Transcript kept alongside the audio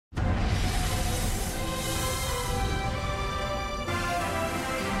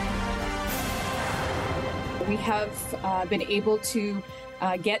We have been able to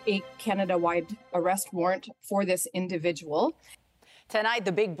get a Canada-wide arrest warrant for this individual. Tonight,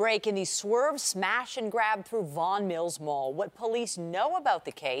 the big break in the swerve, smash and grab through Vaughan Mills Mall. What police know about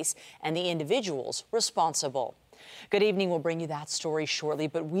the case and the individuals responsible. Good evening. We'll bring you that story shortly,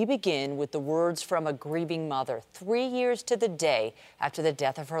 but we begin with the words from a grieving mother 3 years to the day after the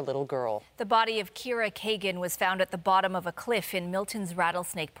death of her little girl. The body of Kira Kagan was found at the bottom of a cliff in Milton's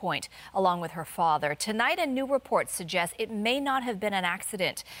Rattlesnake Point, along with her father. Tonight, a new report suggests it may not have been an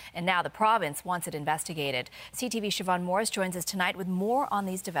accident, and now the province wants it investigated. CTV's Siobhan Morris joins us tonight with more on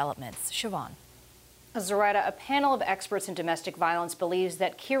these developments. Siobhan. Zoraida, a panel of experts in domestic violence believes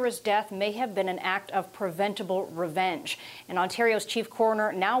that Kira's death may have been an act of preventable revenge. And Ontario's chief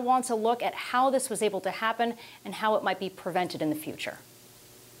coroner now wants a look at how this was able to happen and how it might be prevented in the future.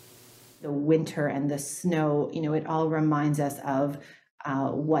 The winter and the snow, it all reminds us of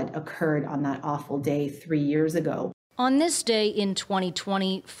what occurred on that awful day 3 years ago. On this day in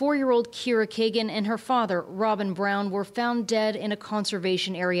 2020, 4-year-old Kira Kagan and her father, Robin Brown, were found dead in a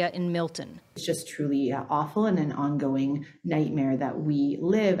conservation area in Milton. It's just truly awful and an ongoing nightmare that we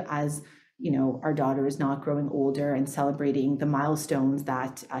live as, our daughter is not growing older and celebrating the milestones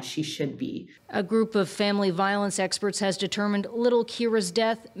that she should be. A group of family violence experts has determined little Kira's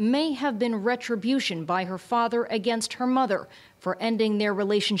death may have been retribution by her father against her mother for ending their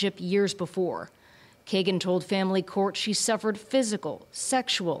relationship years before. Kagan told family court she suffered physical,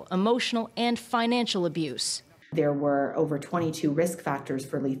 sexual, emotional, and financial abuse. There were over 22 risk factors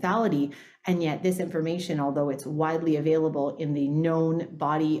for lethality, and yet this information, although it's widely available in the known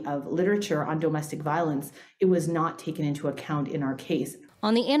body of literature on domestic violence, it was not taken into account in our case.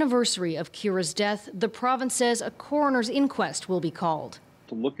 On the anniversary of Kira's death, the province says a coroner's inquest will be called.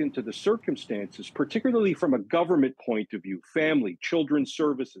 To look into the circumstances, particularly from a government point of view, family, children's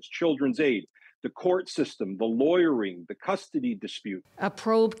services, children's aid, the court system, the lawyering, the custody dispute. A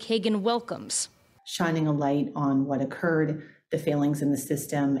probe Kagan welcomes. Shining a light on what occurred, the failings in the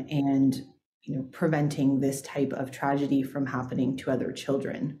system, and preventing this type of tragedy from happening to other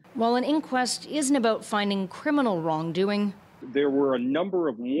children. While an inquest isn't about finding criminal wrongdoing, there were a number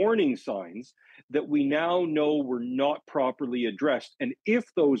of warning signs that we now know were not properly addressed. And if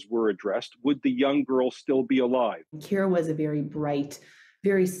those were addressed, would the young girl still be alive? Kira was a very bright,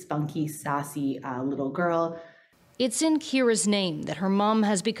 very spunky, sassy little girl. It's in Kira's name that her mom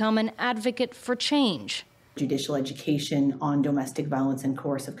has become an advocate for change. Judicial education on domestic violence and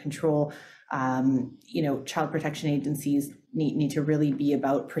coercive control. Child protection agencies need to really be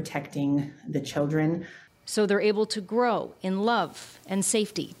about protecting the children. So they're able to grow in love and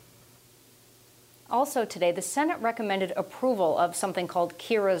safety. Also today, the Senate recommended approval of something called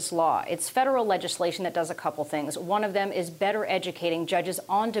Kira's Law. It's federal legislation that does a couple things. One of them is better educating judges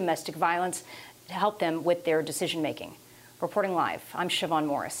on domestic violence to help them with their decision-making. Reporting live, I'm Siobhan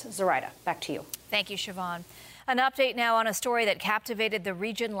Morris. Zoraida, back to you. Thank you, Siobhan. An update now on a story that captivated the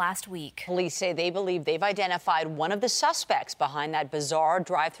region last week. Police say they believe they've identified one of the suspects behind that bizarre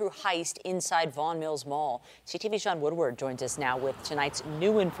drive-through heist inside Vaughan Mills Mall. CTV's John Woodward joins us now with tonight's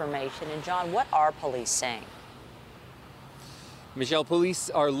new information. And John, what are police saying? Michelle, police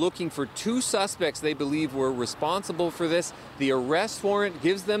are looking for 2 suspects they believe were responsible for this. The arrest warrant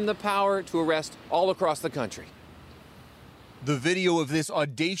gives them the power to arrest all across the country. The video of this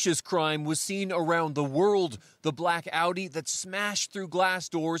audacious crime was seen around the world. The black Audi that smashed through glass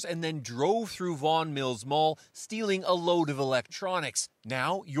doors and then drove through Vaughan Mills Mall, stealing a load of electronics.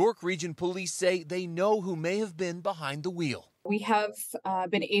 Now, York Region Police say they know who may have been behind the wheel. We have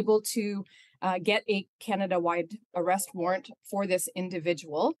been able to get a Canada-wide arrest warrant for this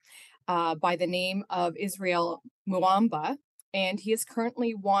individual by the name of Israel Muamba, and he is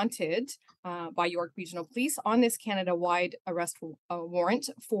currently wanted by York Regional Police on this Canada-wide arrest warrant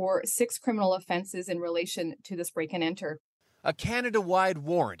for 6 criminal offenses in relation to this break and enter. A Canada-wide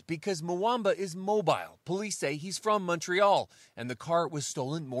warrant because Muamba is mobile. Police say he's from Montreal, and the car was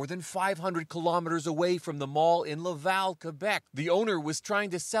stolen more than 500 kilometers away from the mall in Laval, Quebec. The owner was trying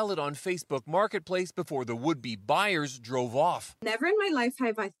to sell it on Facebook Marketplace before the would-be buyers drove off. Never in my life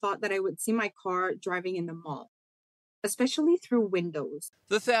have I thought that I would see my car driving in the mall, especially through windows.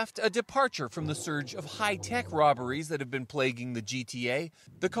 The theft, a departure from the surge of high-tech robberies that have been plaguing the GTA.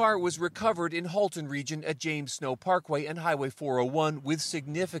 The car was recovered in Halton Region at James Snow Parkway and Highway 401 with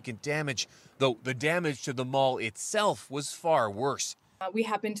significant damage, though the damage to the mall itself was far worse. We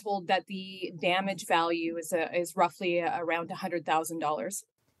have been told that the damage value is roughly around $100,000.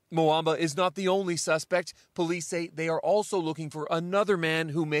 Muamba is not the only suspect. Police say they are also looking for another man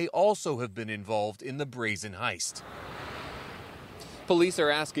who may also have been involved in the brazen heist. Police are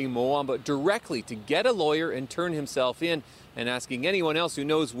asking Muamba directly to get a lawyer and turn himself in, and asking anyone else who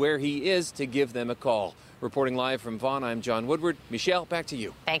knows where he is to give them a call. Reporting live from Vaughan, I'm John Woodward. Michelle, back to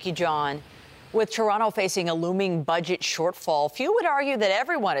you. Thank you, John. With Toronto facing a looming budget shortfall, few would argue that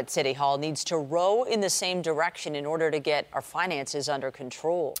everyone at City Hall needs to row in the same direction in order to get our finances under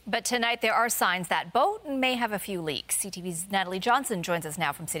control. But tonight there are signs that boat may have a few leaks. CTV's Natalie Johnson joins us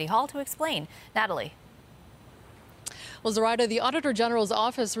now from City Hall to explain. Natalie. Well, Zoraida, the Auditor General's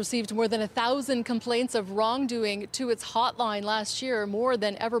office received more than 1,000 complaints of wrongdoing to its hotline last year, more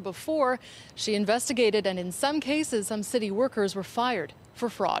than ever before. She investigated, and in some cases, some city workers were fired for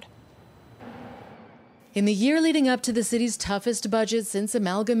fraud. In the year leading up to the city's toughest budget since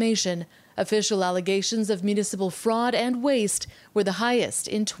amalgamation, official allegations of municipal fraud and waste were the highest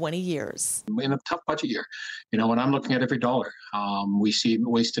in 20 years. In a tough budget year, when I'm looking at every dollar, we see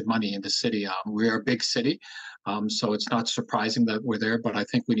wasted money in the city. We're a big city, so it's not surprising that we're there, but I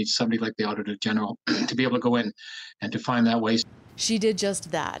think we need somebody like the Auditor General to be able to go in and to find that waste. She did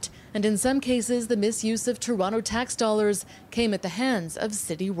just that, and in some cases, the misuse of Toronto tax dollars came at the hands of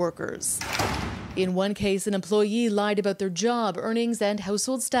city workers. In one case, an employee lied about their job, earnings, and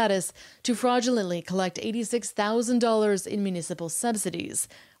household status to fraudulently collect $86,000 in municipal subsidies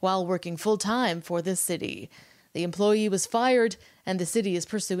while working full-time for the city. The employee was fired, and the city is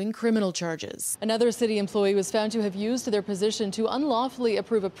pursuing criminal charges. Another city employee was found to have used their position to unlawfully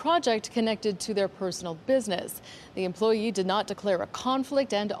approve a project connected to their personal business. The employee did not declare a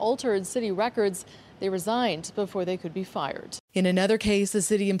conflict and altered city records. They resigned before they could be fired. In another case, a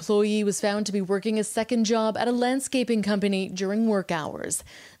city employee was found to be working a second job at a landscaping company during work hours.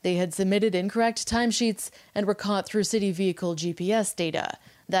 They had submitted incorrect timesheets and were caught through city vehicle GPS data.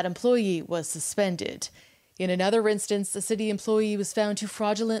 That employee was suspended. In another instance, a city employee was found to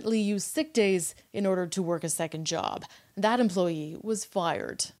fraudulently use sick days in order to work a second job. That employee was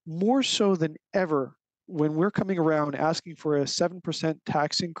fired. More so than ever, when we're coming around asking for a 7%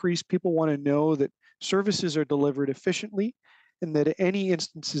 tax increase, people want to know that services are delivered efficiently and that any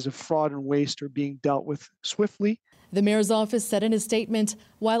instances of fraud and waste are being dealt with swiftly. The mayor's office said in a statement,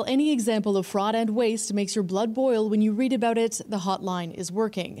 while any example of fraud and waste makes your blood boil when you read about it, the hotline is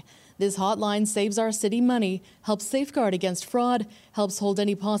working. This hotline saves our city money, helps safeguard against fraud, helps hold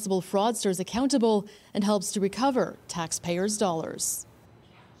any possible fraudsters accountable, and helps to recover taxpayers' dollars.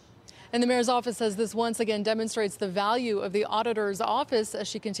 And the mayor's office says this once again demonstrates the value of the auditor's office as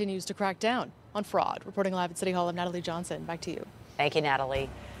she continues to crack down on fraud. Reporting live at City Hall, I'm Natalie Johnson. Back to you. Thank you, Natalie.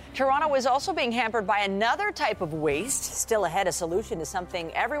 Toronto is also being hampered by another type of waste. Still ahead, a solution to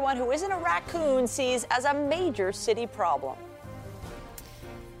something everyone who isn't a raccoon sees as a major city problem.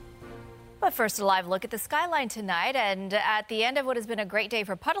 But first, a live look at the skyline tonight, and at the end of what has been a great day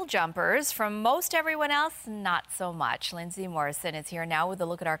for puddle jumpers, from most everyone else, not so much. Lindsay Morrison is here now with a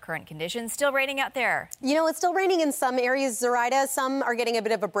look at our current conditions. Still raining out there. It's still raining in some areas, Zoraida. Some are getting a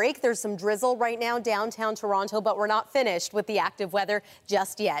bit of a break. There's some drizzle right now downtown Toronto, but we're not finished with the active weather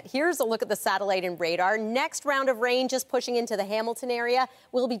just yet. Here's a look at the satellite and radar. Next round of rain just pushing into the Hamilton area.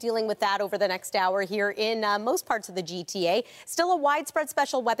 We'll be dealing with that over the next hour here in most parts of the GTA. Still a widespread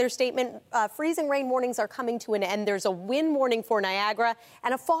special weather statement. Freezing rain warnings are coming to an end. There's a wind warning for Niagara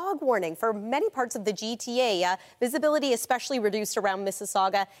and a fog warning for many parts of the GTA. Visibility especially reduced around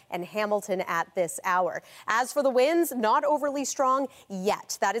Mississauga and Hamilton at this hour. As for the winds, not overly strong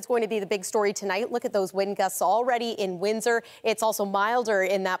yet. That is going to be the big story tonight. Look at those wind gusts already in Windsor. It's also milder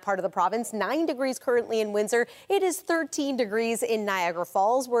in that part of the province. 9 degrees currently in Windsor. It is 13 degrees in Niagara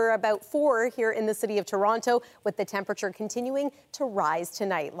Falls. We're about 4 here in the city of Toronto, with the temperature continuing to rise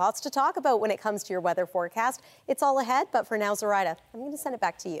tonight. Lots to talk about when it comes to your weather forecast. It's all ahead, but for now, Zoraida, I'm going to send it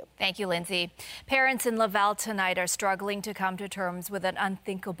back to you. Thank you, Lindsay. Parents in Laval tonight are struggling to come to terms with an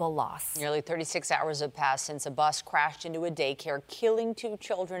unthinkable loss. Nearly 36 hours have passed since a bus crashed into a daycare, killing 2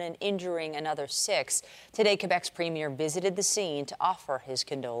 children and injuring another 6. Today, Quebec's premier visited the scene to offer his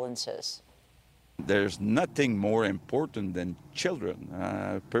condolences. There's nothing more important than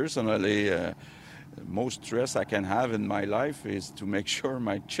children. Personally, most stress I can have in my life is to make sure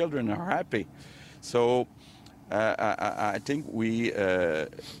my children are happy. So I think we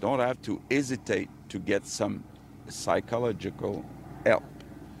don't have to hesitate to get some psychological help.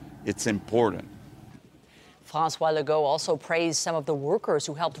 It's important. François Legault also praised some of the workers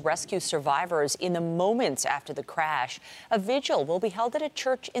who helped rescue survivors in the moments after the crash. A vigil will be held at a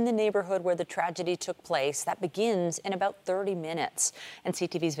church in the neighborhood where the tragedy took place. That begins in about 30 minutes. And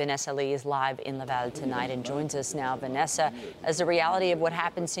CTV's Vanessa Lee is live in Laval tonight and joins us now. Vanessa, as the reality of what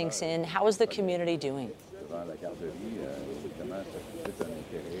happened sinks in, how is the community doing?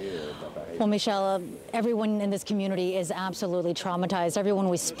 Well, Michelle, everyone in this community is absolutely traumatized. Everyone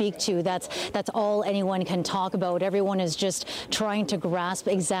we speak to, that's all anyone can talk about. Everyone is just trying to grasp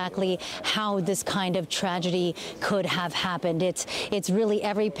exactly how this kind of tragedy could have happened. It's really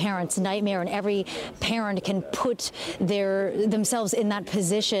every parent's nightmare, and every parent can put themselves in that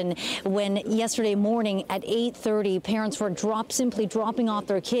position when yesterday morning at 8:30, parents were simply dropping off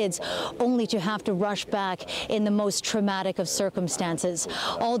their kids only to have to rush back in the most traumatic of circumstances.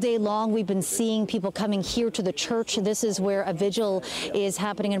 All day long, we've been seeing people coming here to the church. This is where a vigil is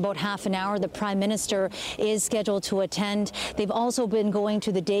happening in about half an hour. The Prime Minister is scheduled to attend. They've also been going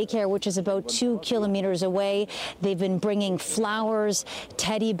to the daycare, which is about 2 kilometers away. They've been bringing flowers,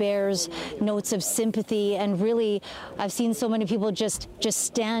 teddy bears, notes of sympathy, and really, I've seen so many people just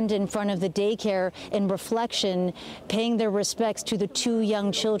stand in front of the daycare in reflection, paying their respects to the 2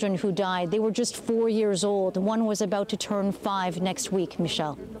 young children who died. They were just 4 years old. One was about to turn 5 next week,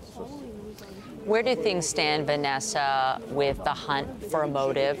 Michelle. Where do things stand, Vanessa, with the hunt for a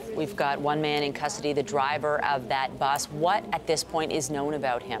motive? We've got one man in custody, the driver of that bus. What, at this point, is known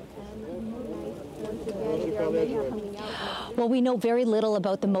about him? Well, we know very little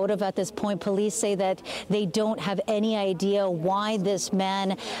about the motive at this point. Police say that they don't have any idea why this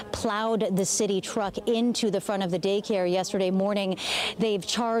man plowed the city truck into the front of the daycare yesterday morning. They've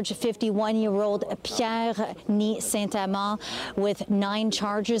charged 51-year-old Pierre Ni Saint-Amand with 9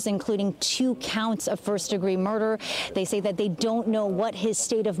 charges, including 2 counts of first-degree murder. They say that they don't know what his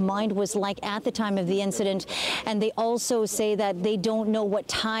state of mind was like at the time of the incident. And they also say that they don't know what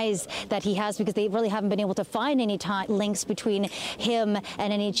ties that he has, because they really haven't been able to find any links between him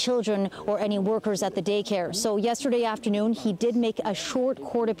and any children or any workers at the daycare. So yesterday afternoon, he did make a short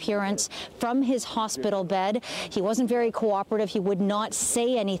court appearance from his hospital bed. He wasn't very cooperative. He would not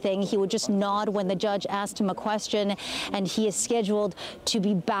say anything. He would just nod when the judge asked him a question, and he is scheduled to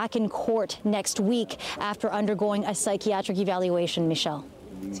be back in court next week after undergoing a psychiatric evaluation. Michelle.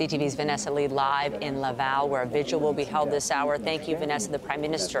 CTV's Vanessa Lee live in Laval, where a vigil will be held this hour. Thank you, Vanessa. The Prime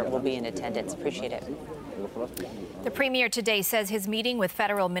Minister will be in attendance. Appreciate it. The Premier today says his meeting with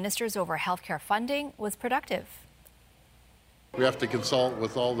federal ministers over healthcare funding was productive. We have to consult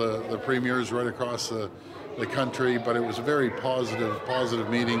with all the premiers right across the country, but it was a very positive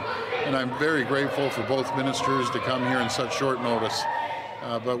meeting, and I'm very grateful for both ministers to come here in such short notice.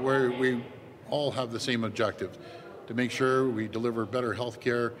 But we all have the same objective, to make sure we deliver better health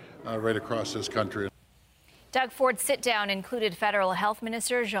care right across this country. Doug Ford's sit-down included Federal Health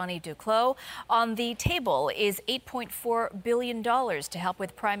Minister Jean-Yves Duclos. On the table is $8.4 billion to help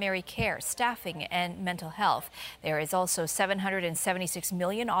with primary care, staffing, and mental health. There is also $776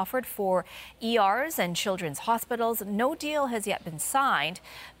 million offered for ERs and children's hospitals. No deal has yet been signed,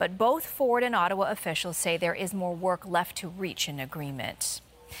 but both Ford and Ottawa officials say there is more work left to reach an agreement.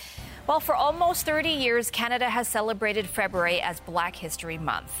 Well, for almost 30 years, Canada has celebrated February as Black History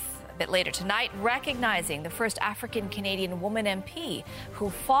Month. A bit later tonight, recognizing the first African-Canadian woman MP who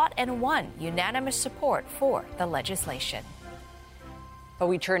fought and won unanimous support for the legislation. But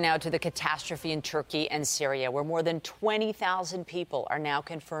we turn now to the catastrophe in Turkey and Syria, where more than 20,000 people are now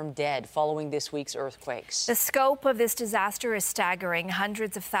confirmed dead following this week's earthquakes. The scope of this disaster is staggering.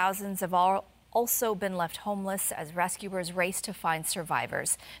 Hundreds of thousands have also been left homeless as rescuers race to find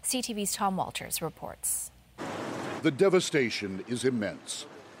survivors. CTV's Tom Walters reports. The devastation is immense.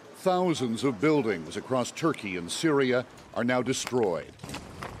 Thousands of buildings across Turkey and Syria are now destroyed.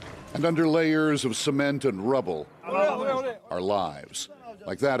 And under layers of cement and rubble are lives,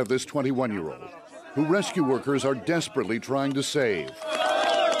 like that of this 21-year-old, who rescue workers are desperately trying to save.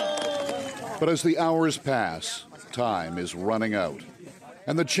 But as the hours pass, time is running out.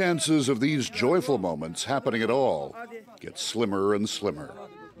 And the chances of these joyful moments happening at all get slimmer and slimmer.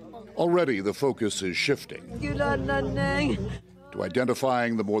 Already the focus is shifting to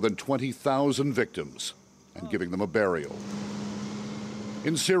identifying the more than 20,000 victims and giving them a burial.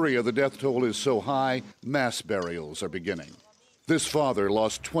 In Syria, the death toll is so high, mass burials are beginning. This father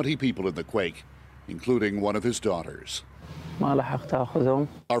lost 20 people in the quake, including one of his daughters.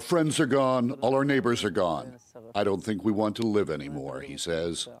 Our friends are gone, all our neighbors are gone. I don't think we want to live anymore, he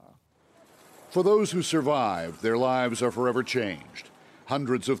says. For those who survived, their lives are forever changed.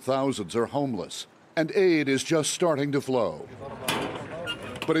 Hundreds of thousands are homeless, and aid is just starting to flow.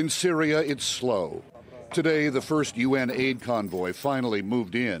 But in Syria, it's slow. Today, the first UN aid convoy finally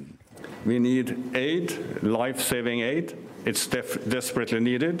moved in. We need aid, life-saving aid. It's desperately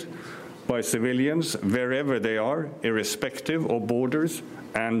needed by civilians wherever they are, irrespective of borders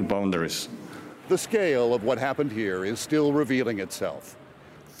and boundaries. The scale of what happened here is still revealing itself.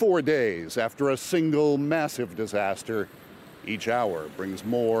 4 days after a single massive disaster, Each hour brings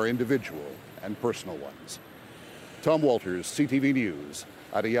more individual and personal ones. Tom Walters, CTV News,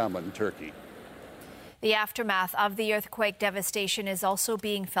 Adıyaman, Turkey. The aftermath of the earthquake devastation is also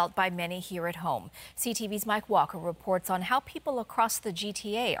being felt by many here at home. CTV's Mike Walker reports on how people across the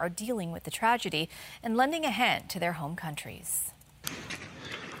GTA are dealing with the tragedy and lending a hand to their home countries.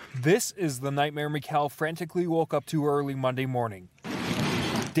 This is the nightmare Mikhail frantically woke up to early Monday morning.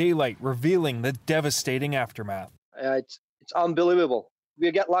 Daylight revealing the devastating aftermath. It's unbelievable.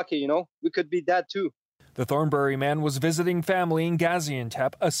 We get lucky, you know. We could be dead too. The Thornbury man was visiting family in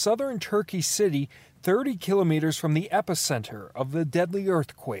Gaziantep, a southern Turkey city 30 kilometers from the epicenter of the deadly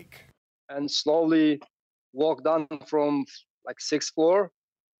earthquake. And slowly walk down from like 6th floor,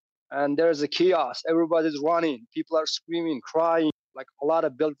 and there's a chaos. Everybody's running. People are screaming, crying. Like a lot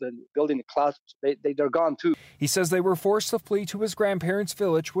of building collapsed. They're gone too. He says they were forced to flee to his grandparents'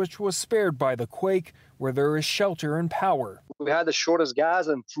 village, which was spared by the quake, where there is shelter and power. We had the shortest gas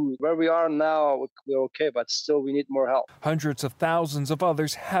and food. Where we are now, we're okay, but still we need more help. Hundreds of thousands of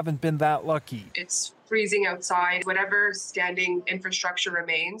others haven't been that lucky. It's freezing outside. Whatever standing infrastructure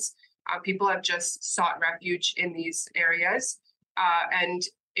remains, people have just sought refuge in these areas. And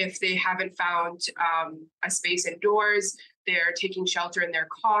if they haven't found a space indoors, they're taking shelter in their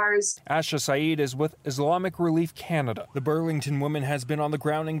cars. Asha Saeed is with Islamic Relief Canada. The Burlington woman has been on the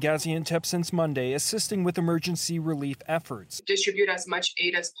ground in Gaziantep since Monday, assisting with emergency relief efforts. Distribute as much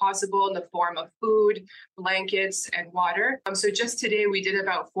aid as possible in the form of food, blankets, and water. So just today we did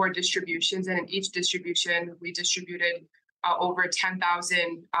about 4 distributions, and in each distribution we distributed over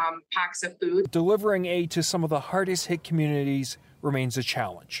 10,000 packs of food. Delivering aid to some of the hardest hit communities remains a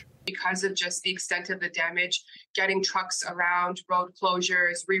challenge. Because of just the extent of the damage, getting trucks around, road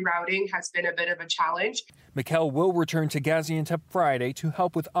closures, rerouting has been a bit of a challenge. Mikhail will return to Gaziantep Friday to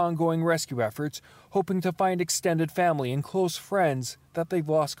help with ongoing rescue efforts, hoping to find extended family and close friends that they've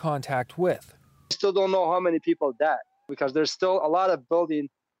lost contact with. Still don't know how many people died because there's still a lot of building.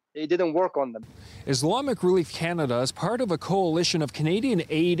 They didn't work on them. Islamic Relief Canada is part of a coalition of Canadian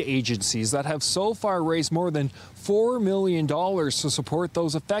aid agencies that have so far raised more than $4 million to support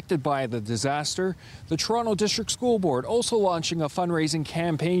those affected by the disaster. The Toronto District School Board also launching a fundraising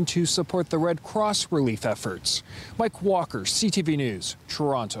campaign to support the Red Cross relief efforts. Mike Walker, CTV News,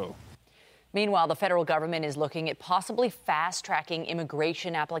 Toronto. Meanwhile, the federal government is looking at possibly fast-tracking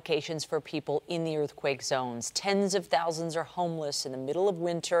immigration applications for people in the earthquake zones. Tens of thousands are homeless in the middle of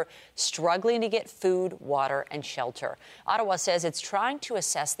winter, struggling to get food, water, and shelter. Ottawa says it's trying to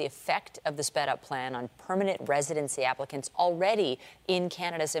assess the effect of the sped-up plan on permanent residency applicants already in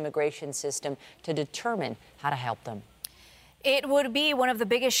Canada's immigration system to determine how to help them. It would be one of the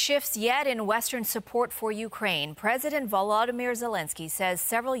biggest shifts yet in Western support for Ukraine. President Volodymyr Zelensky says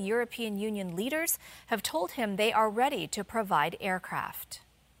several European Union leaders have told him they are ready to provide aircraft.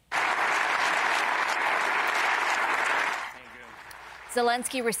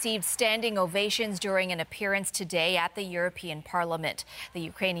 Zelensky received standing ovations during an appearance today at the European Parliament. The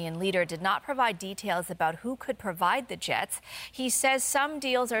Ukrainian leader did not provide details about who could provide the jets. He says some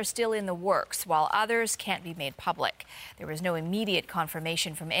deals are still in the works, while others can't be made public. There was no immediate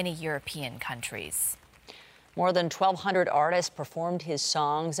confirmation from any European countries. More than 1,200 artists performed his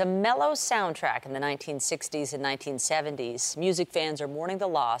songs, a mellow soundtrack in the 1960s and 1970s. Music fans are mourning the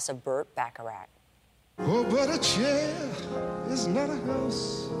loss of Burt Bacharach. Oh, but a chair is not a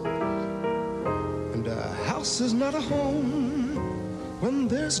house, and a house is not a home when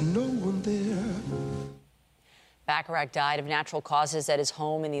there's no one there. Bacharach died of natural causes at his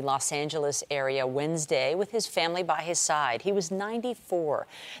home in the Los Angeles area Wednesday with his family by his side. He was 94.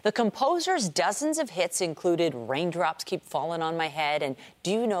 The composer's dozens of hits included Raindrops Keep Falling on My Head and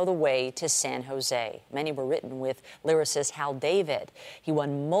Do You Know the Way to San Jose. Many were written with lyricist Hal David. He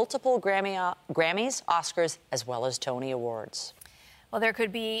won multiple Grammys, Oscars, as well as Tony Awards. Well, there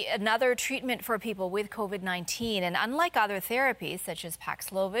could be another treatment for people with COVID-19, and unlike other therapies such as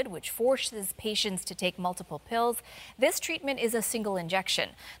Paxlovid, which forces patients to take multiple pills, this treatment is a single injection.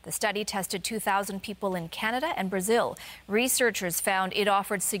 The study tested 2,000 people in Canada and Brazil. Researchers found it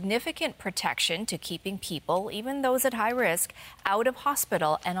offered significant protection to keeping people, even those at high risk, out of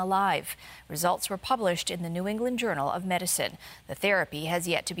hospital and alive. Results were published in the New England Journal of Medicine. The therapy has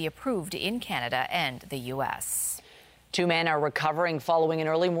yet to be approved in Canada and the U.S. 2 men are recovering following an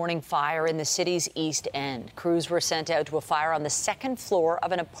early morning fire in the city's East End. Crews were sent out to a fire on the 2nd floor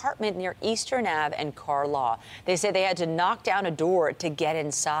of an apartment near Eastern Ave and Carlaw. They say they had to knock down a door to get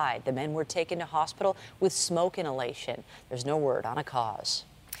inside. The men were taken to hospital with smoke inhalation. There's no word on a cause.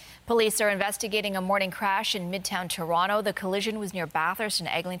 Police are investigating a morning crash in Midtown Toronto. The collision was near Bathurst and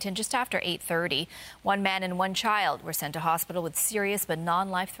Eglinton just after 8:30. One man and one child were sent to hospital with serious but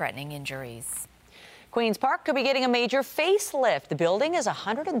non-life-threatening injuries. Queen's Park could be getting a major facelift. The building is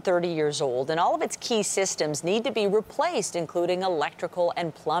 130 years old, and all of its key systems need to be replaced, including electrical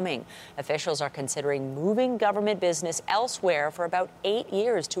and plumbing. Officials are considering moving government business elsewhere for about 8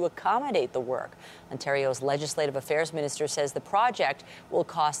 years to accommodate the work. Ontario's Legislative Affairs Minister says the project will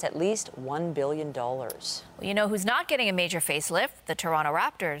cost at least $1 billion. Well, you know who's not getting a major facelift? The Toronto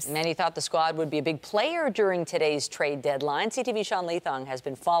Raptors. Many thought the squad would be a big player during today's trade deadline. CTV's Sean Leathong has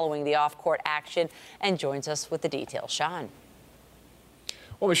been following the off-court action and joins us with the details. Sean.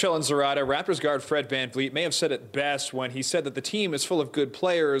 Well, Michelle and Zurada, Raptors guard Fred VanVleet may have said it best when he said that the team is full of good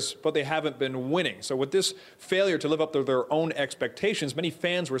players, but they haven't been winning. So with this failure to live up to their own expectations, many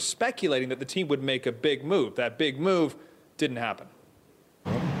fans were speculating that the team would make a big move. That big move didn't happen.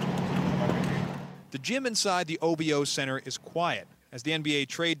 The gym inside the OBO Center is quiet as the NBA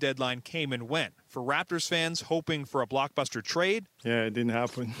trade deadline came and went. For Raptors fans hoping for a blockbuster trade, Yeah, it didn't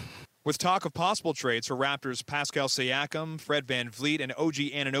happen. with talk of possible trades for Raptors Pascal Siakam, Fred VanVleet, and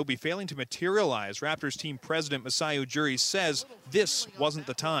OG Anunoby failing to materialize, Raptors team president Masai Ujiri says this wasn't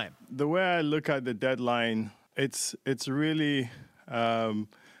the time. The way I look at the deadline, it's really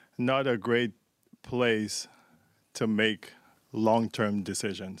not a great place to make long-term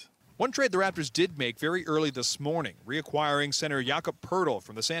decisions. One trade the Raptors did make very early this morning, reacquiring center Jakob Poeltl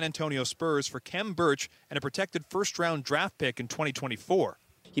from the San Antonio Spurs for Khem Birch and a protected first-round draft pick in 2024.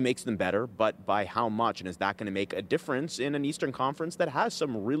 He makes them better, but by how much? And is that going to make a difference in an Eastern Conference that has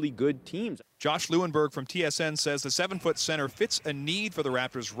some really good teams? Josh Lewenberg from TSN says the 7-foot center fits a need for the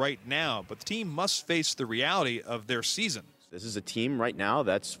Raptors right now, but the team must face the reality of their season. This is a team right now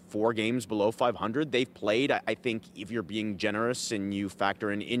that's 4 games below 500. They've played, I think, if you're being generous and you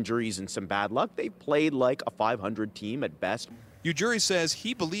factor in injuries and some bad luck, they've played like a 500 team at best. Ujiri says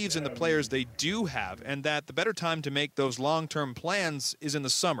he believes in the players they do have and that the better time to make those long-term plans is in the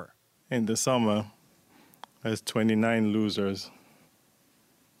summer. In the summer, there's 29 losers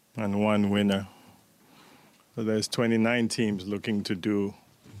and 1 winner. So there's 29 teams looking to do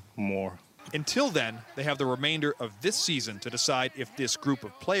more. Until then, they have the remainder of this season to decide if this group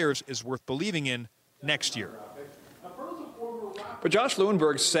of players is worth believing in next year. But Josh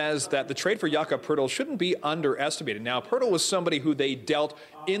Lewenberg says that the trade for Jakob Poeltl shouldn't be underestimated. Now, Poeltl was somebody who they dealt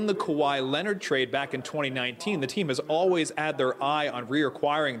in the Kawhi Leonard trade back in 2019. The team has always had their eye on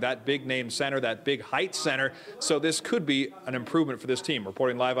reacquiring that big-name center, that big height center. So this could be an improvement for this team.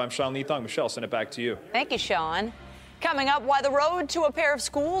 Reporting live, I'm Sean Leathong. Michelle, send it back to you. Thank you, Sean. Coming up, why the road to a pair of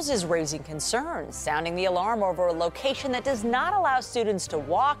schools is raising concerns, sounding the alarm over a location that does not allow students to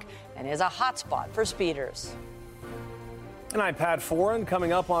walk and is a hotspot for speeders. And I'm Pat Foran.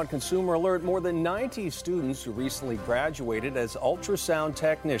 Coming up on Consumer Alert, more than 90 students who recently graduated as ultrasound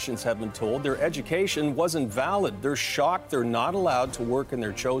technicians have been told their education wasn't valid. They're shocked they're not allowed to work in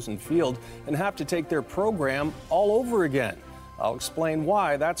their chosen field and have to take their program all over again. I'll explain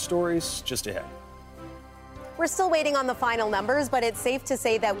why. That story's just ahead. We're still waiting on the final numbers, but it's safe to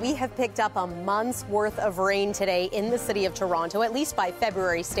say that we have picked up a month's worth of rain today in the city of Toronto, at least by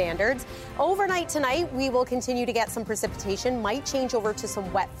February standards. Overnight tonight, we will continue to get some precipitation, might change over to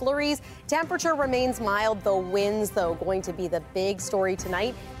some wet flurries. Temperature remains mild, though winds, going to be the big story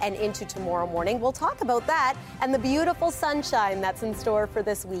tonight and into tomorrow morning. We'll talk about that and the beautiful sunshine that's in store for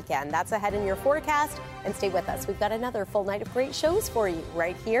this weekend. That's ahead in your forecast, and stay with us. We've got another full night of great shows for you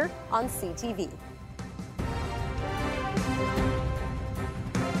right here on CTV.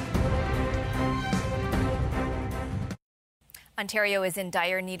 Ontario is in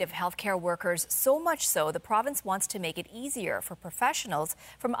dire need of healthcare workers, so much so the province wants to make it easier for professionals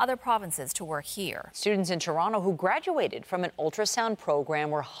from other provinces to work here. Students in Toronto who graduated from an ultrasound program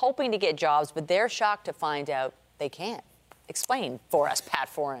were hoping to get jobs, but they're shocked to find out they can't. Explain for us, Pat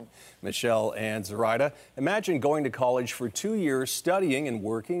Foran. Michelle and Zoraida, imagine going to college for 2 years, studying and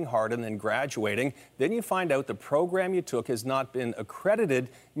working hard and then graduating. Then you find out the program you took has not been accredited,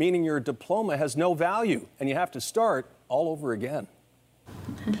 meaning your diploma has no value, and you have to start all over again.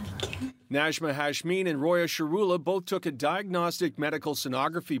 Najma Hashmin and Roya Sharula both took a diagnostic medical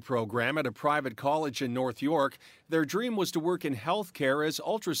sonography program at a private college in North York. Their dream was to work in healthcare as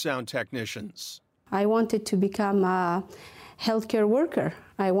ultrasound technicians. I wanted to become a healthcare worker.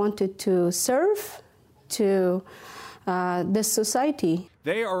 I wanted to serve, to this society.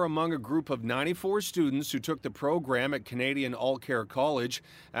 They are among a group of 94 students who took the program at Canadian All-Care College.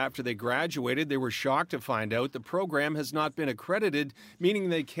 After they graduated, they were shocked to find out the program has not been accredited, meaning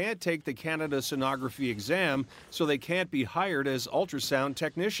they can't take the Canada Sonography exam, so they can't be hired as ultrasound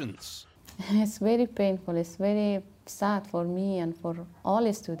technicians. It's very painful. It's very sad for me and for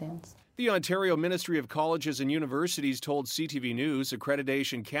all students. The Ontario Ministry of Colleges and Universities told CTV News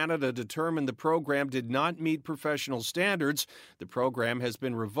Accreditation Canada determined the program did not meet professional standards. The program has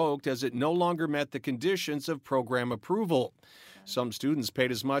been revoked as it no longer met the conditions of program approval. Some students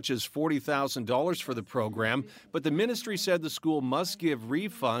paid as much as $40,000 for the program, but the ministry said the school must give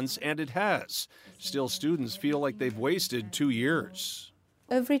refunds, and it has. Still, students feel like they've wasted 2 years.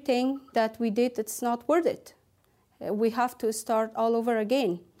 Everything that we did, it's not worth it. We have to start all over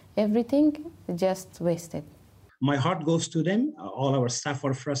again. Everything just wasted. My heart goes to them. All our staff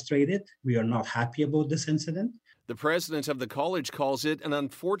are frustrated. We are not happy about this incident. The president of the college calls it an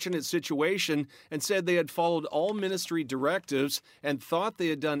unfortunate situation and said they had followed all ministry directives and thought they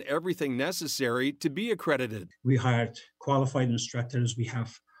had done everything necessary to be accredited. We hired qualified instructors. We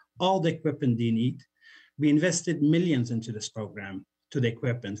have all the equipment they need. We invested millions into this program, to the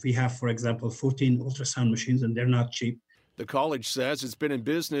equipment. We have, for example, 14 ultrasound machines, and they're not cheap. The college says it's been in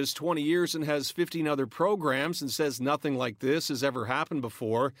business 20 years and has 15 other programs and says nothing like this has ever happened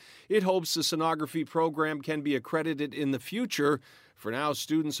before. It hopes the sonography program can be accredited in the future. For now,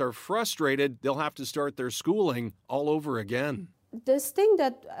 students are frustrated. They'll have to start their schooling all over again. This thing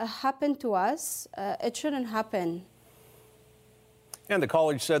that happened to us, it shouldn't happen. And the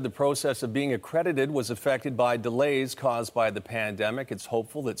college said the process of being accredited was affected by delays caused by the pandemic. It's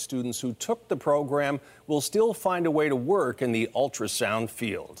hopeful that students who took the program will still find a way to work in the ultrasound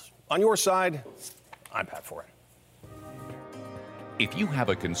field. On your side, I'm Pat Foran. If you have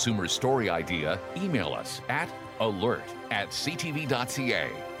a consumer story idea, email us at alert@ctv.ca.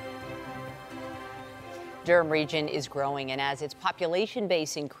 Durham region is growing, and as its population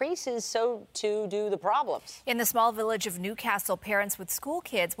base increases, so too do the problems. In the small village of Newcastle, parents with school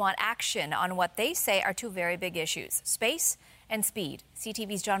kids want action on what they say are two very big issues: space and speed.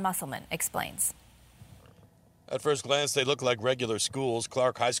 CTV's John Musselman explains. At first glance, they look like regular schools,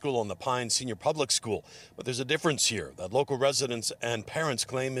 Clark High School and the Pine Senior Public School. But there's a difference here that local residents and parents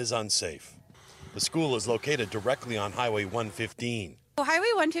claim is unsafe. The school is located directly on Highway 115.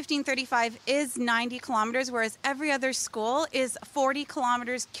 Highway 115/35 is 90 kilometers, whereas every other school is 40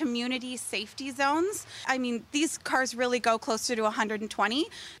 kilometers community safety zones. I mean, these cars really go closer to 120.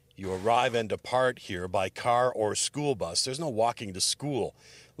 You arrive and depart here by car or school bus. There's no walking to school.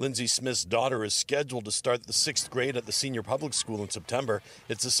 Lindsay Smith's daughter is scheduled to start the 6th grade at the senior public school in September.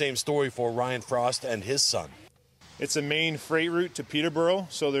 It's the same story for Ryan Frost and his son. It's a main freight route to Peterborough,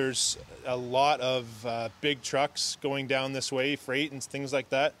 so there's a lot of big trucks going down this way, freight and things like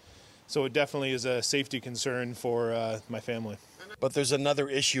that. So it definitely is a safety concern for my family. But there's another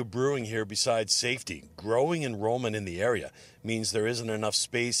issue brewing here besides safety. Growing enrollment in the area means there isn't enough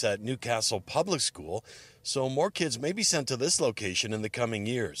space at Newcastle Public School, so more kids may be sent to this location in the coming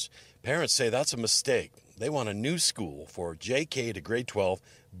years. Parents say that's a mistake. They want a new school for JK to grade 12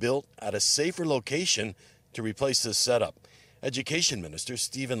 built at a safer location to replace this setup. Education Minister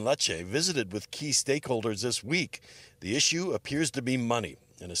Stephen Lecce visited with key stakeholders this week. The issue appears to be money.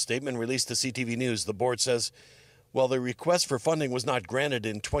 In a statement released to CTV News, the board says, while the request for funding was not granted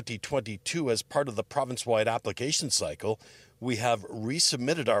in 2022 as part of the province-wide application cycle, we have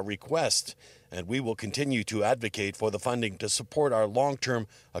resubmitted our request, and we will continue to advocate for the funding to support our long-term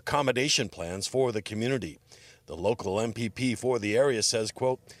accommodation plans for the community. The local MPP for the area says,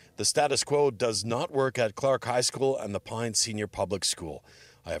 quote, the status quo does not work at Clark High School and the Pine Senior Public School.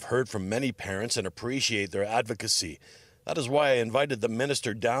 I have heard from many parents and appreciate their advocacy. That is why I invited the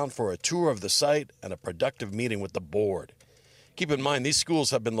minister down for a tour of the site and a productive meeting with the board. Keep in mind, these schools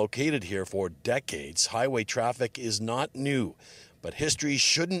have been located here for decades. Highway traffic is not new, but history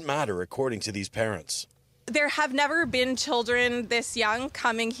shouldn't matter according to these parents. There have never been children this young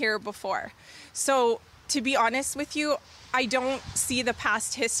coming here before. So to be honest with you, I don't see the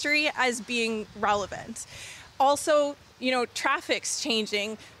past history as being relevant. Also, traffic's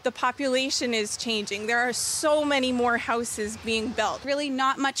changing, the population is changing. There are so many more houses being built. Really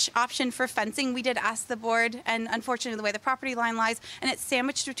not much option for fencing. We did ask the board, and unfortunately the way the property line lies, and it's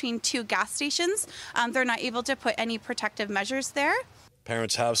sandwiched between two gas stations, they're not able to put any protective measures there.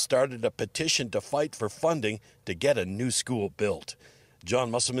 Parents have started a petition to fight for funding to get a new school built.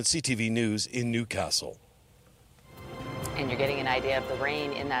 John Musselman, CTV News in Newcastle. And you're getting an idea of the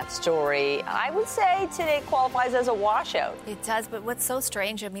rain in that story. I would say today qualifies as a washout. It does, but what's so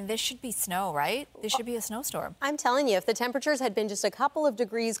strange, I mean, this should be snow, right? This should be a snowstorm. I'm telling you, if the temperatures had been just a couple of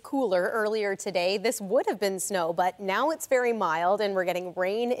degrees cooler earlier today, this would have been snow, but now it's very mild and we're getting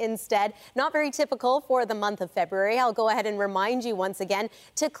rain instead. Not very typical for the month of February. I'll go ahead and remind you once again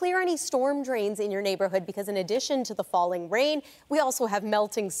to clear any storm drains in your neighborhood, because in addition to the falling rain, we also have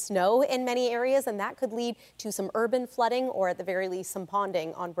melting snow in many areas, and that could lead to some urban flooding or at the very least some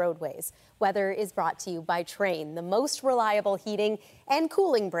ponding on roadways. Weather is brought to you by Trane, the most reliable heating and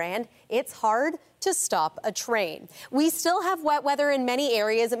cooling brand. It's hard to stop a train. We still have wet weather in many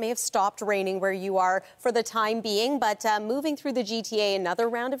areas. It may have stopped raining where you are for the time being, but moving through the GTA, another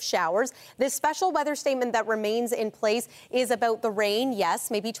round of showers. This special weather statement that remains in place is about the rain. Yes,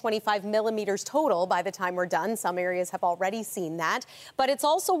 maybe 25 millimeters total by the time we're done. Some areas have already seen that, but it's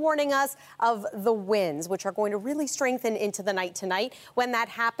also warning us of the winds, which are going to really strengthen into the night tonight. When that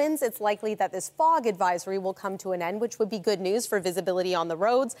happens, it's likely that this fog advisory will come to an end, which would be good news for visibility on the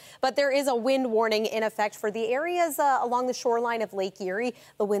roads. But there is a wind warning in effect for the areas along the shoreline of Lake Erie.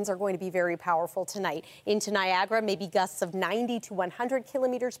 The winds are going to be very powerful tonight. Into Niagara, maybe gusts of 90 to 100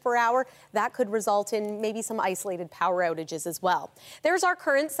 kilometers per hour. That could result in maybe some isolated power outages as well. There's our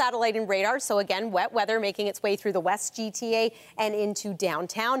current satellite and radar. So again, wet weather making its way through the West GTA and into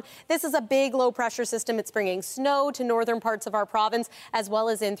downtown. This is a big low pressure system. It's bringing snow to northern parts of our province, as well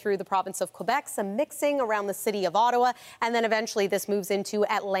as in through the province of Quebec, some mixing around the city of Ottawa, and then eventually this moves into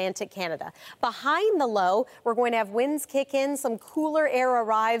Atlantic Canada. Behind the low, we're going to have winds kick in, some cooler air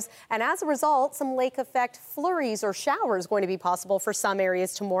arrives, and as a result, some lake effect flurries or showers going to be possible for some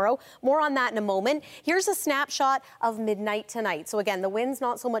areas tomorrow. More on that in a moment. Here's a snapshot of midnight tonight. So again, the wind's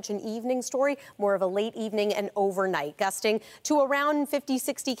not so much an evening story, more of a late evening and overnight, gusting to around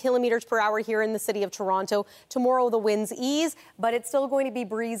 50-60 kilometers per hour here in the city of Toronto. Tomorrow the winds ease, but it's still going to be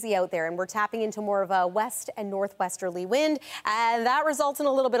breezy out there, and we're tapping into more of a west and northwesterly wind, and that results in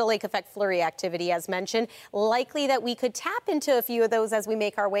a little bit of lake effect flurry activity, as mentioned. Likely that we could tap into a few of those as we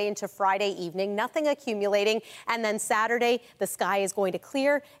make our way into Friday evening. Nothing accumulating. And then Saturday, the sky is going to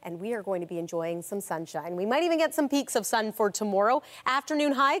clear and we are going to be enjoying some sunshine. We might even get some peaks of sun for tomorrow.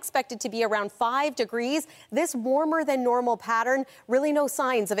 Afternoon high expected to be around 5 degrees. This warmer than normal pattern, really no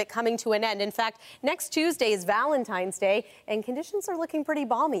signs of it coming to an end. In fact, next Tuesday is Valentine's Day and conditions are looking pretty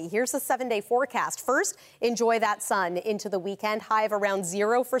balmy. Here's a 7-day forecast. First, enjoy that sun into the weekend. High of around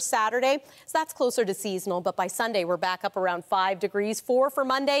 0 for Saturday. So that's closer to seasonal, but by Sunday, we're back up around 5 degrees. 4 for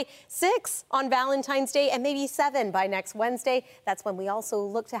Monday, 6 on Valentine's Day, and maybe 7 by next Wednesday. That's when we also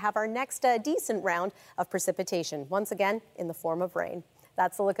look to have our next decent round of precipitation, once again in the form of rain.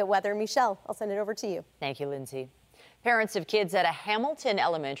 That's a look at weather. Michelle, I'll send it over to you. Thank you, Lindsay. Parents of kids at a Hamilton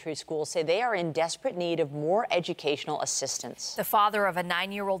elementary school say they are in desperate need of more educational assistance. The father of a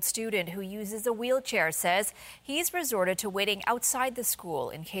 9-year-old student who uses a wheelchair says he's resorted to waiting outside the school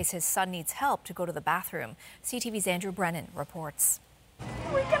in case his son needs help to go to the bathroom. CTV's Andrew Brennan reports.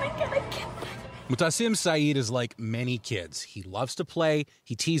 We're gonna get a kid. Mutasim Saeed is like many kids. He loves to play,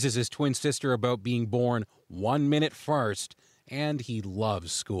 he teases his twin sister about being born 1 minute first, and he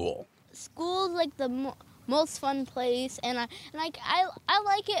loves school. School's like the most fun place, and I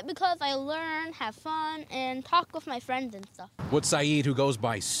like it because I learn, have fun, and talk with my friends and stuff. What Saeed, who goes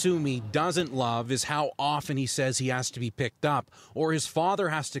by Sumi, doesn't love is how often he says he has to be picked up, or his father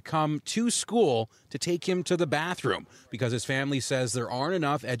has to come to school to take him to the bathroom because his family says there aren't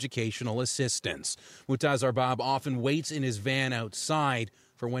enough educational assistants. Mutaz Arbab often waits in his van outside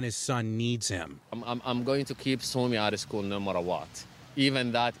for when his son needs him. I'm going to keep Sumi out of school no matter what.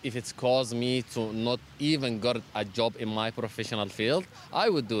 Even that, if it's caused me to not even get a job in my professional field, I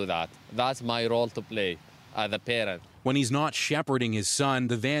would do that. That's my role to play as a parent. When he's not shepherding his son,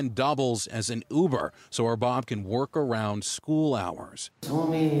 the van doubles as an Uber, so Arbab can work around school hours.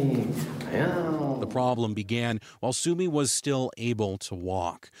 Sumi, the problem began while Sumi was still able to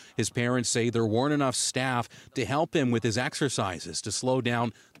walk. His parents say there weren't enough staff to help him with his exercises to slow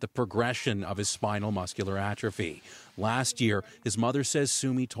down the progression of his spinal muscular atrophy. Last year, his mother says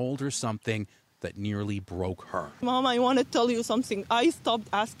Sumi told her something that nearly broke her. Mom, I want to tell you something. I stopped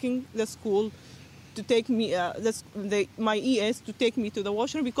asking the school to take me, my ES to take me to the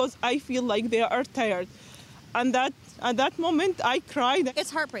washroom because I feel like they are tired. And at that moment, I cried.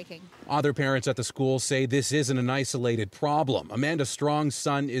 It's heartbreaking. Other parents at the school say this isn't an isolated problem. Amanda Strong's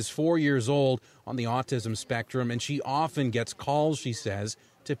son is 4 years old on the autism spectrum, and she often gets calls, she says,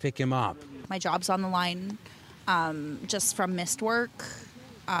 to pick him up. My job's on the line just from missed work.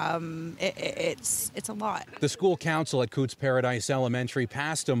 it's a lot. The school council at Cootes Paradise Elementary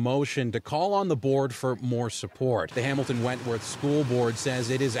passed a motion to call on the board for more support. The Hamilton Wentworth School Board says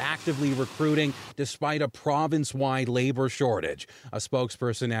it is actively recruiting despite a province-wide labor shortage. A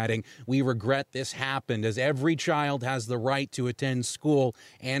spokesperson adding, "We regret this happened as every child has the right to attend school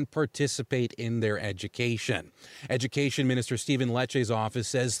and participate in their education." Education Minister Stephen Lecce's office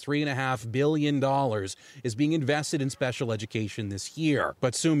says $3.5 billion is being invested in special education this year.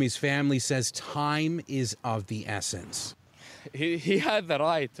 But Sumi's family says time is of the essence. He had the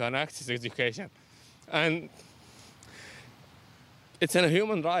right to an access to education, and it's a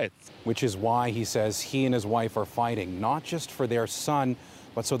human right. Which is why he says he and his wife are fighting, not just for their son,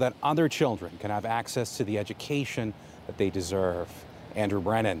 but so that other children can have access to the education that they deserve. Andrew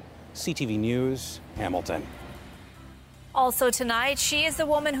Brennan, CTV News, Hamilton. Also tonight, she is the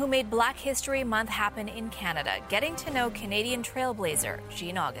woman who made Black History Month happen in Canada, getting to know Canadian trailblazer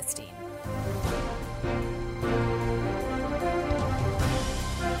Jean Augustine.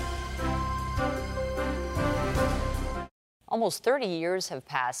 Almost 30 years have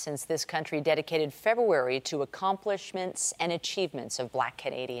passed since this country dedicated February to accomplishments and achievements of Black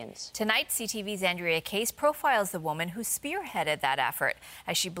Canadians. Tonight, CTV's Andrea Case profiles the woman who spearheaded that effort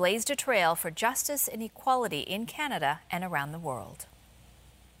as she blazed a trail for justice and equality in Canada and around the world.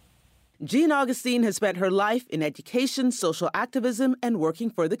 Jean Augustine has spent her life in education, social activism, and working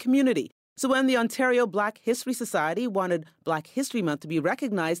for the community. So when the Ontario Black History Society wanted Black History Month to be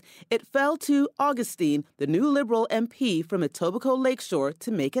recognized, it fell to Augustine, the new Liberal MP from Etobicoke Lakeshore, to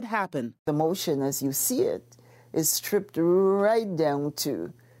make it happen. The motion, as you see it, is stripped right down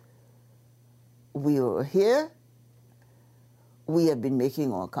to, we are here, we have been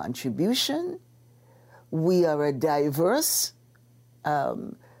making our contribution, we are a diverse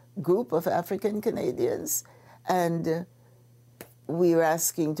group of African Canadians, and we are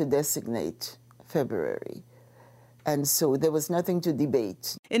asking to designate February. And so there was nothing to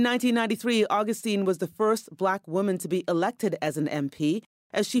debate. In 1993, Augustine was the first Black woman to be elected as an MP.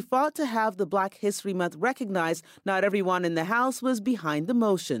 As she fought to have the Black History Month recognized, not everyone in the House was behind the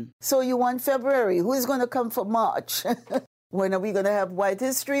motion. So you want February? Who is going to come for March? When are we going to have White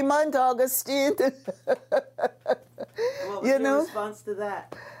History Month, Augustine? What was your response to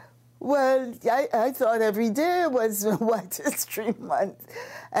that? Well, I thought every day was White History Month.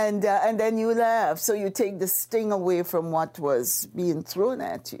 And then you laugh. So you take the sting away from what was being thrown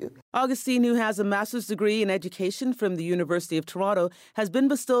at you. Augustine, who has a master's degree in education from the University of Toronto, has been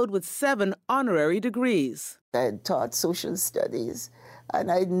bestowed with 7 honorary degrees. I had taught social studies,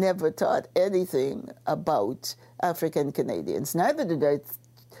 and I never taught anything about African Canadians. Neither did I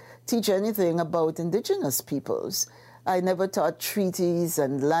teach anything about Indigenous peoples. I never taught treaties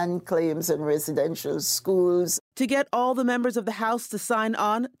and land claims and residential schools. To get all the members of the House to sign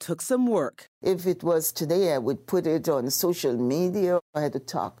on took some work. If it was today, I would put it on social media. I had to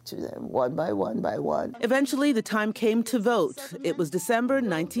talk to them one by one by one. Eventually, the time came to vote. It was December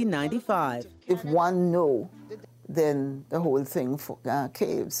 1995. If one no, then the whole thing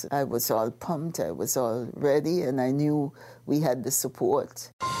caves. I was all pumped, I was all ready, and I knew we had the support.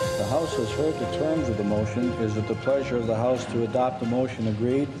 The House has heard the terms of the motion. Is it the pleasure of the House to adopt the motion?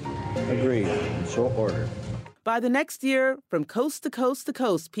 Agreed? Agreed. And so ordered. By the next year, from coast to coast to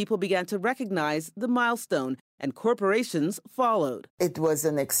coast, people began to recognize the milestone, and corporations followed. It was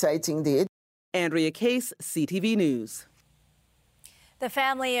an exciting day. Andrea Case, CTV News. The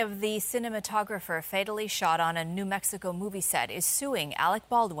family of the cinematographer fatally shot on a New Mexico movie set is suing Alec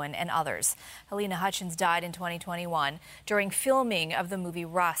Baldwin and others. Helena Hutchins died in 2021 during filming of the movie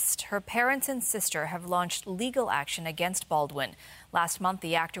Rust. Her parents and sister have launched legal action against Baldwin. Last month,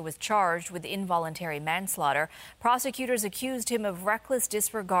 the actor was charged with involuntary manslaughter. Prosecutors accused him of reckless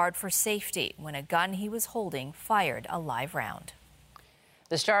disregard for safety when a gun he was holding fired a live round.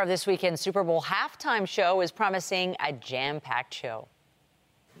 The star of this weekend's Super Bowl halftime show is promising a jam-packed show.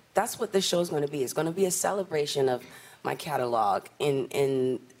 That's what this show is going to be. It's going to be a celebration of my catalog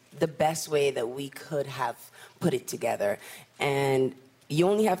in the best way that we could have put it together. And you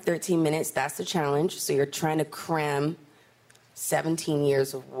only have 13 minutes. That's the challenge. So you're trying to cram 17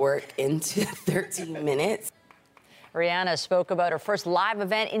 years of work into 13 minutes. Rihanna spoke about her first live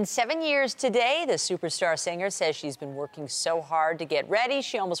event in 7 years today. The superstar singer says she's been working so hard to get ready,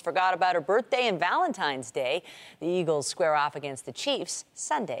 she almost forgot about her birthday and Valentine's Day. The Eagles square off against the Chiefs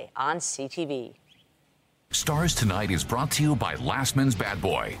Sunday on CTV. Stars Tonight is brought to you by Lastman's Bad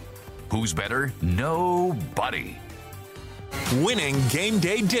Boy. Who's better? Nobody. Winning game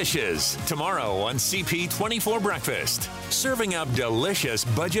day dishes. Tomorrow on CP24 Breakfast. Serving up delicious,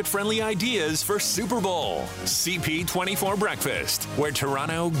 budget-friendly ideas for Super Bowl. CP24 Breakfast, where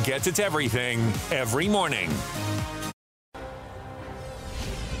Toronto gets its everything every morning.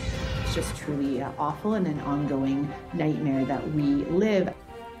 It's just truly awful and an ongoing nightmare that we live.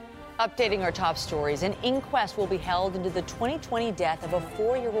 Updating our top stories, an inquest will be held into the 2020 death of a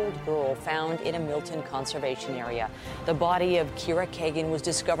 4-year-old girl found in a Milton conservation area. The body of Kira Kagan was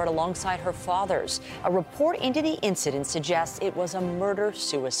discovered alongside her father's. A report into the incident suggests it was a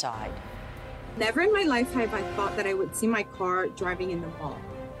murder-suicide. Never in my life have I thought that I would see my car driving in the mall.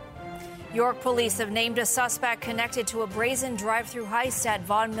 York police have named a suspect connected to a brazen drive-through heist at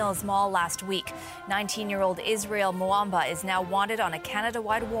Vaughan Mills Mall last week. 19-year-old Israel Mwamba is now wanted on a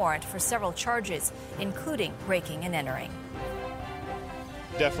Canada-wide warrant for several charges, including breaking and entering.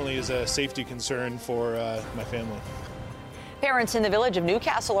 Definitely is a safety concern for my family. Parents in the village of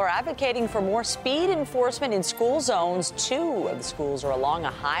Newcastle are advocating for more speed enforcement in school zones. 2 of the schools are along a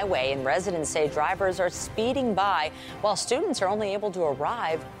highway, and residents say drivers are speeding by while students are only able to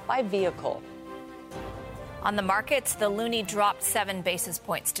arrive by vehicle. On the markets, the loonie dropped 7 basis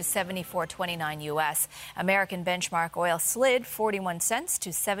points to 74.29 U.S. American benchmark oil slid 41 cents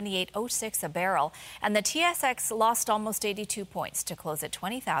to 78.06 a barrel, and the TSX lost almost 82 points to close at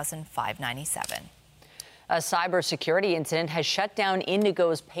 20,597. A cybersecurity incident has shut down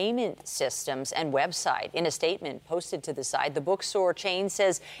Indigo's payment systems and website. In a statement posted to the site, the bookstore chain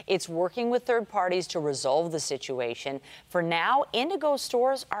says it's working with third parties to resolve the situation. For now, Indigo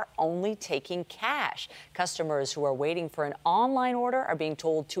stores are only taking cash. Customers who are waiting for an online order are being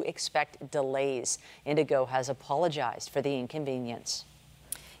told to expect delays. Indigo has apologized for the inconvenience.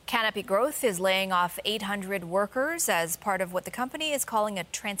 Canopy Growth is laying off 800 workers as part of what the company is calling a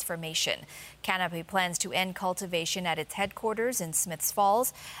transformation. Canopy plans to end cultivation at its headquarters in Smiths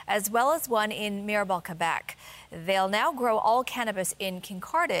Falls, as well as one in Mirabel, Quebec. They'll now grow all cannabis in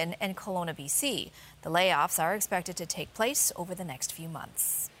Kincardine and Kelowna, BC. The layoffs are expected to take place over the next few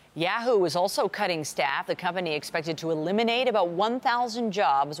months. Yahoo is also cutting staff. The company expected to eliminate about 1,000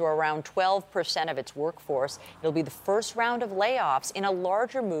 jobs, or around 12% of its workforce. It'll be the first round of layoffs in a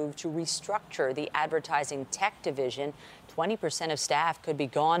larger move to restructure the advertising tech division. 20% of staff could be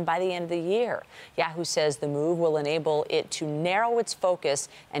gone by the end of the year. Yahoo says the move will enable it to narrow its focus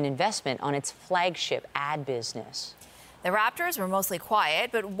and investment on its flagship ad business. The Raptors were mostly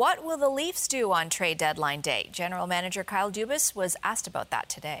quiet, but what will the Leafs do on trade deadline day? General Manager Kyle Dubas was asked about that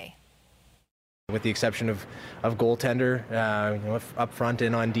today. With the exception of goaltender, up front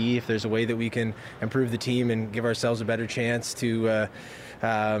and on D, if there's a way that we can improve the team and give ourselves a better chance to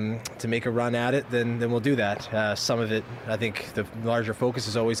make a run at it, then we'll do that. Some of it, I think the larger focus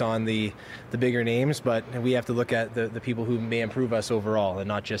is always on the bigger names, but we have to look at the people who may improve us overall and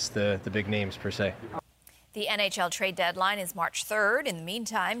not just the big names per se. The NHL trade deadline is March 3rd. In the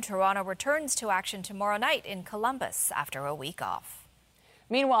meantime, Toronto returns to action tomorrow night in Columbus after a week off.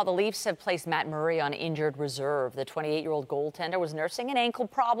 Meanwhile, the Leafs have placed Matt Murray on injured reserve. The 28-year-old goaltender was nursing an ankle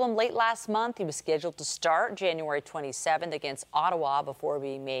problem late last month. He was scheduled to start January 27th against Ottawa before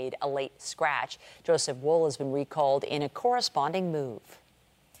being made a late scratch. Joseph Woll has been recalled in a corresponding move.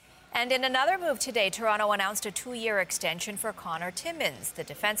 And in another move today, Toronto announced a 2-year extension for Connor Timmins. The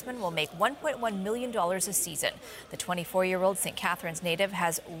defenseman will make $1.1 million a season. The 24-year-old St. Catharines native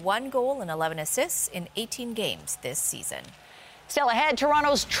has 1 goal and 11 assists in 18 games this season. Still ahead,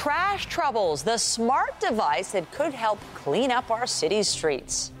 Toronto's trash troubles, the smart device that could help clean up our city's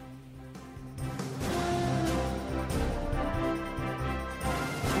streets.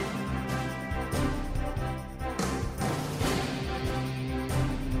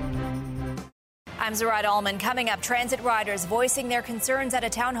 I'm Zoraida Allman. Coming up, transit riders voicing their concerns at a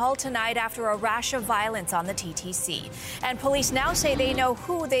town hall tonight after a rash of violence on the TTC. And police now say they know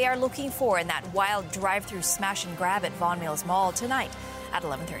who they are looking for in that wild drive-through smash and grab at Vaughan Mills Mall tonight at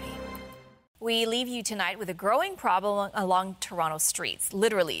 11:30. We leave you tonight with a growing problem along Toronto streets.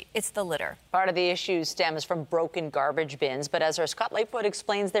 Literally, it's the litter. Part of the issue stems from broken garbage bins, but as our Scott Lightfoot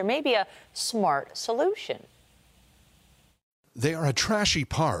explains, there may be a smart solution. They are a trashy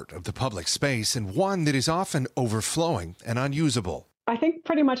part of the public space and one that is often overflowing and unusable. I think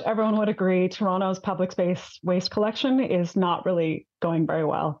pretty much everyone would agree Toronto's public space waste collection is not really going very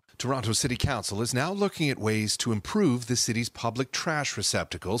well. Toronto City Council is now looking at ways to improve the city's public trash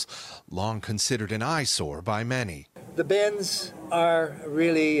receptacles, long considered an eyesore by many. The bins are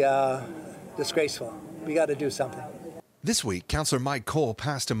really disgraceful. We got to do something. This week, Councillor Mike Cole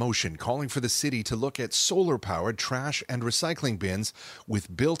passed a motion calling for the city to look at solar-powered trash and recycling bins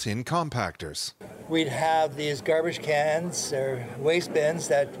with built-in compactors. We'd have these garbage cans or waste bins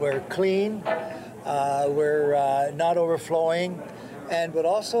that were clean, were not overflowing, and would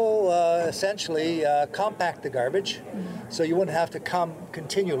also essentially compact the garbage so you wouldn't have to come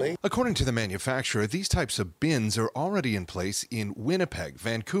continually. According to the manufacturer, these types of bins are already in place in Winnipeg,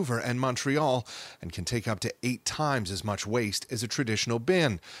 Vancouver, and Montreal and can take up to 8 times as much waste as a traditional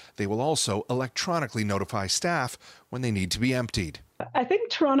bin. They will also electronically notify staff when they need to be emptied. I think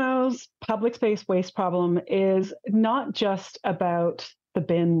Toronto's public space waste problem is not just about the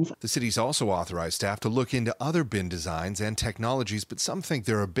bins. The city's also authorized staff to look into other bin designs and technologies, but some think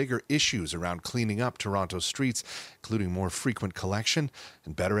there are bigger issues around cleaning up Toronto's streets, including more frequent collection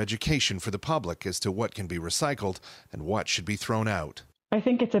and better education for the public as to what can be recycled and what should be thrown out. I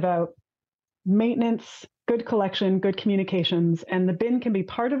think it's about maintenance, good collection, good communications, and the bin can be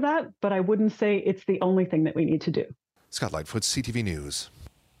part of that, but I wouldn't say it's the only thing that we need to do. Scott Lightfoot, CTV News.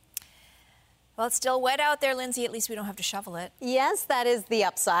 Well, it's still wet out there, Lindsay. At least we don't have to shovel it. Yes, that is the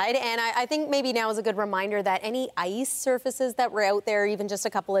upside. And I think maybe now is a good reminder that any ice surfaces that were out there even just a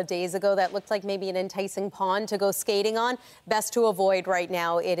couple of days ago that looked like maybe an enticing pond to go skating on, best to avoid right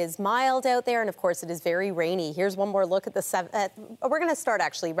now. It is mild out there, and of course, it is very rainy. Here's one more look at the we're going to start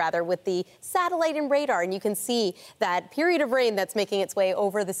actually rather with the satellite and radar, and you can see that period of rain that's making its way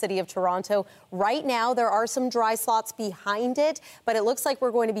over the city of Toronto. Right now, there are some dry slots behind it, but it looks like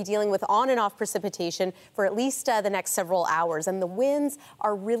we're going to be dealing with on and off precipitation for at least the next several hours. And the winds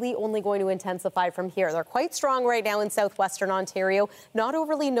are really only going to intensify from here. They're quite strong right now in southwestern Ontario, not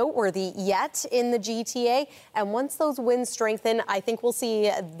overly noteworthy yet in the GTA. And once those winds strengthen, I think we'll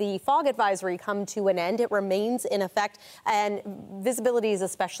see the fog advisory come to an end. It remains in effect, and visibility is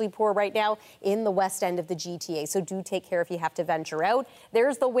especially poor right now in the west end of the GTA. So do take care if you have to venture out.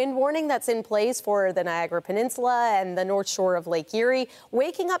 There's the wind warning that's in place for the Niagara Peninsula and the north shore of Lake Erie.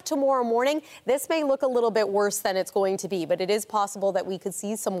 Waking up tomorrow morning, this may look a little bit worse than it's going to be, but it is possible that we could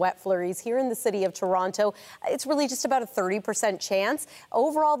see some wet flurries here in the city of Toronto. It's really just about a 30% chance.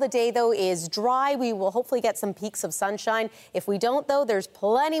 Overall, the day, though, is dry. We will hopefully get some peaks of sunshine. If we don't, though, there's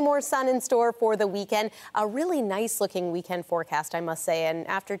plenty more sun in store for the weekend. A really nice-looking weekend forecast, I must say. And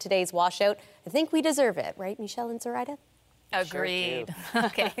after today's washout, I think we deserve it. Right, Michelle and Zoraida? Agreed. Sure.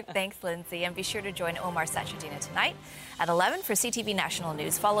 Okay, thanks, Lindsay. And be sure to join Omar Sachedina tonight at 11 for CTV National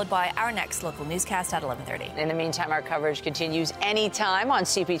News, followed by our next local newscast at 11:30. In the meantime, our coverage continues anytime on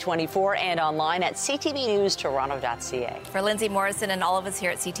CP24 and online at ctvnewstoronto.ca. For Lindsay Morrison and all of us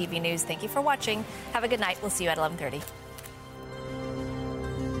here at CTV News, thank you for watching. Have a good night. We'll see you at 11:30.